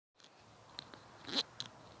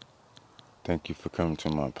Thank you for coming to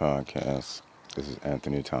my podcast. This is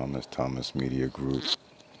Anthony Thomas, Thomas Media Group,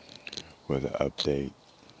 with an update.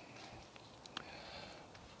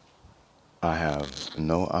 I have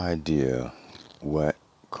no idea what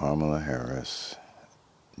Kamala Harris,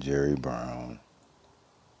 Jerry Brown,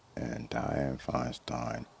 and Dianne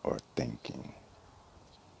Feinstein are thinking.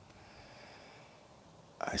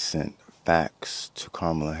 I sent fax to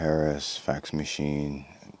Kamala Harris, fax machine,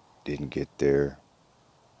 didn't get there.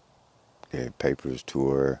 Gave papers to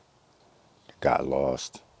her, got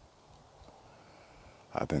lost.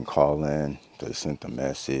 I've been calling, they sent a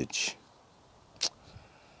message.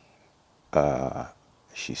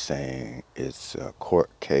 She's saying it's a court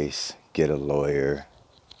case, get a lawyer.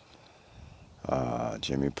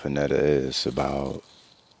 Jimmy Panetta is about,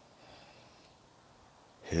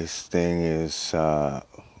 his thing is,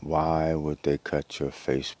 why would they cut your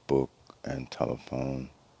Facebook and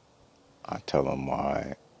telephone? I tell him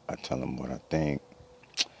why. I tell him what I think.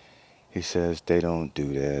 He says they don't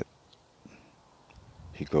do that.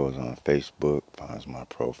 He goes on Facebook, finds my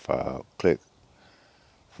profile, click,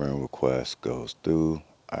 friend request goes through.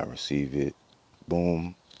 I receive it.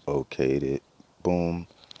 Boom. Okayed it. Boom.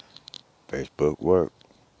 Facebook worked.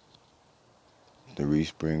 The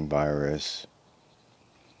Respring virus.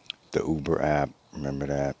 The Uber app. Remember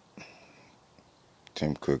that?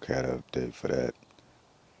 Tim Cook had an update for that.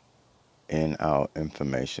 In-out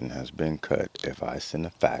information has been cut if I send a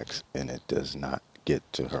fax and it does not get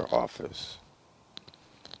to her office.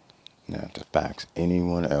 Now, to fax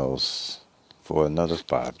anyone else for another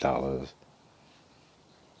 $5,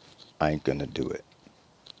 I ain't gonna do it.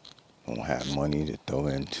 I don't have money to throw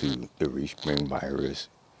into the Respring virus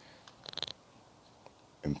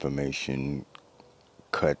information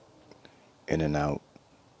cut, in and out,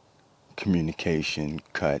 communication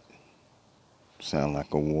cut. Sound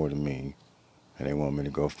like a war to me. And they want me to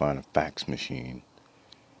go find a fax machine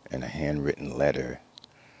and a handwritten letter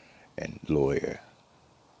and lawyer.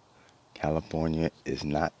 California is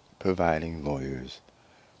not providing lawyers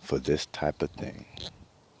for this type of thing.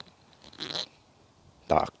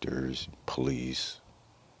 Doctors, police,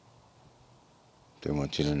 they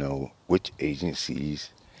want you to know which agencies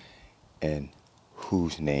and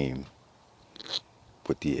whose name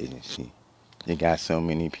with the agency. You got so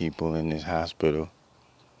many people in this hospital.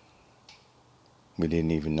 We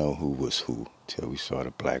didn't even know who was who till we saw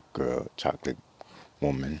the black girl, chocolate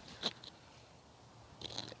woman.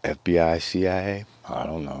 FBI, CIA? I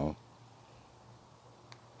don't know.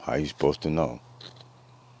 How you supposed to know?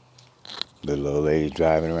 The little lady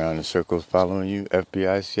driving around in circles following you,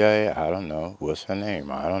 FBI, CIA? I don't know. What's her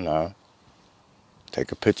name? I don't know.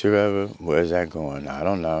 Take a picture of her. Where's that going? I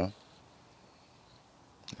don't know.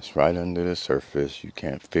 It's right under the surface. You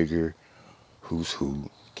can't figure who's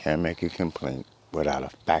who. Can't make a complaint without a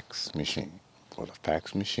fax machine. Well, the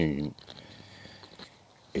fax machine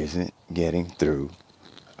isn't getting through.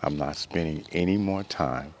 I'm not spending any more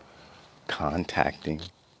time contacting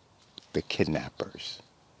the kidnappers.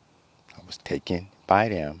 I was taken by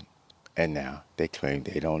them, and now they claim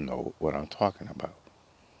they don't know what I'm talking about.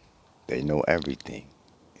 They know everything.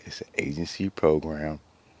 It's an agency program.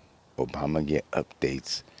 Obama get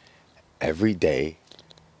updates every day.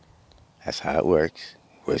 That's how it works.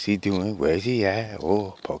 What's he doing? Where's he at?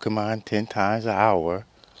 Oh, Pokemon 10 times an hour.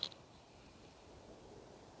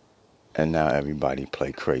 And now everybody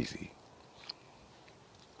play crazy.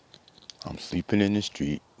 I'm sleeping in the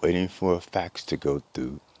street, waiting for a fax to go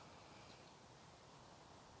through.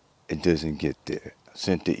 It doesn't get there. I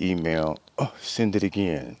sent the email. Oh, send it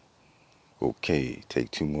again. Okay,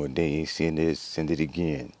 take 2 more days. Send it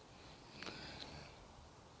again.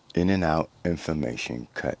 In and out information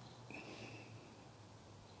cut.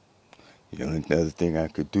 The only other thing I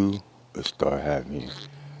could do was start having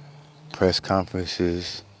press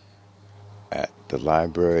conferences at the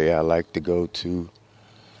library I like to go to,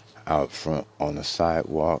 out front on the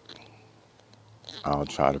sidewalk. I'll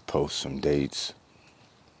try to post some dates.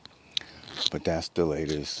 But that's the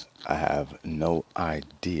latest. I have no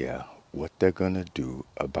idea what they're going to do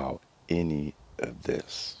about any of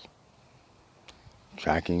this.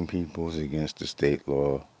 Tracking people is against the state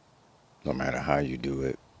law, no matter how you do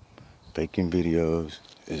it. Faking videos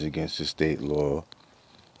is against the state law,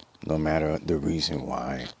 no matter the reason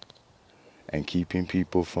why. And keeping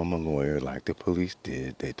people from a lawyer like the police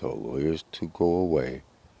did, they told lawyers to go away.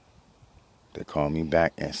 They called me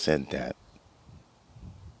back and said that.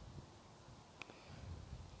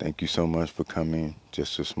 Thank you so much for coming.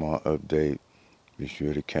 Just a small update. Be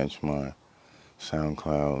sure to catch my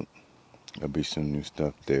SoundCloud. There'll be some new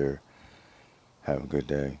stuff there. Have a good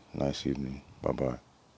day. Nice evening. Bye-bye.